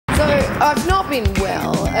I've not been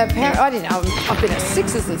well. I didn't know. I've been at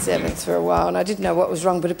 6s and 7s for a while, and I didn't know what was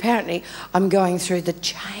wrong. But apparently, I'm going through the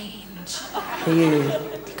change. You've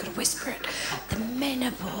got to whisper it. The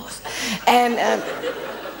menopause, and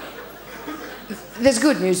there's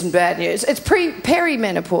good news and bad news. It's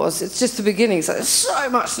perimenopause. It's just the beginning, so there's so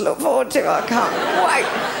much to look forward to. I can't wait.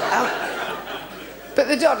 But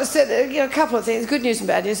the doctor said, a couple of things, good news and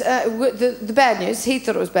bad news. The bad news, he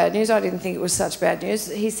thought it was bad news. I didn't think it was such bad news.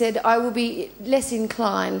 He said, I will be less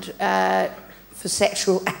inclined for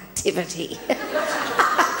sexual activity. I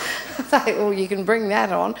thought, well, you can bring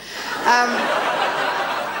that on.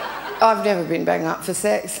 I've never been bang up for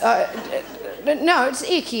sex. No, it's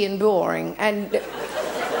icky and boring and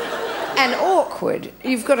awkward.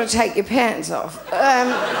 You've got to take your pants off.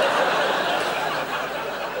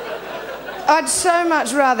 I'd so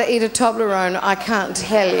much rather eat a Toblerone, I can't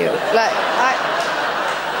tell you. But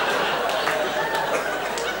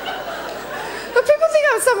people think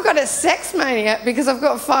I'm some kind of sex maniac because I've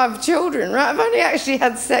got 5 children, right? I've only actually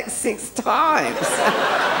had sex 6 times.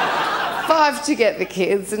 5 to get the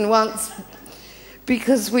kids and once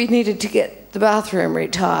because we needed to get the bathroom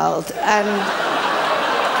retiled and...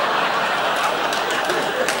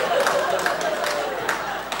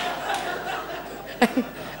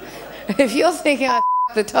 If you're thinking I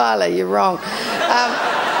f***ed the Tyler, you're wrong.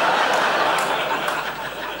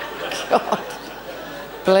 God,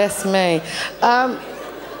 bless me.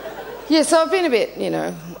 Yeah, so I've been a bit,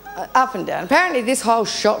 up and down. Apparently this whole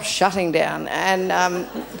shop's shutting down, and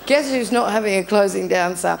guess who's not having a closing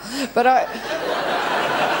down sale? But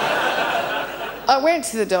I went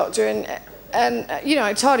to the doctor and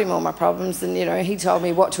I told him all my problems, and, he told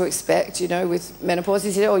me what to expect, with menopause.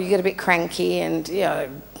 He said, oh, you get a bit cranky and,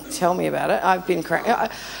 tell me about it. I've been cranky.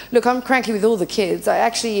 Look, I'm cranky with all the kids. I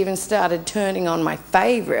actually even started turning on my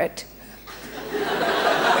favourite,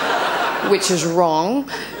 which is wrong.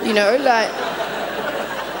 We've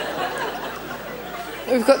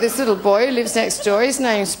got this little boy who lives next door. His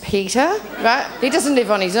name's Peter, right? He doesn't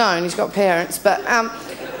live on his own. He's got parents, but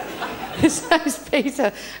his name's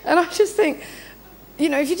Peter. And I just think,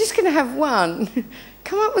 if you're just going to have one,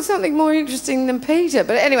 come up with something more interesting than Peter.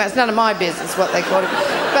 But anyway, it's none of my business what they call it.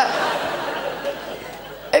 But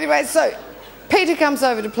anyway, so Peter comes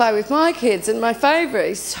over to play with my kids, and my favourite,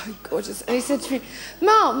 he's so gorgeous, and he said to me,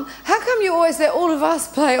 Mum, how come you always let all of us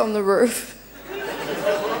play on the roof?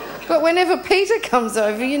 But whenever Peter comes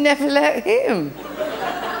over, you never let him.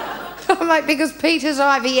 I'm like, because Peter's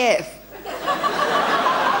IVF.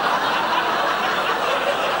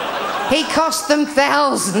 He cost them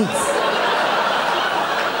thousands.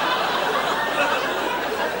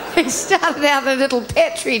 He started out in a little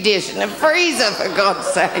Petri dish in a freezer, for God's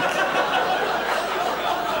sake.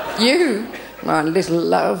 You, my little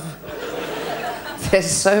love,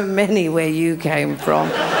 there's so many where you came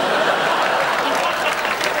from.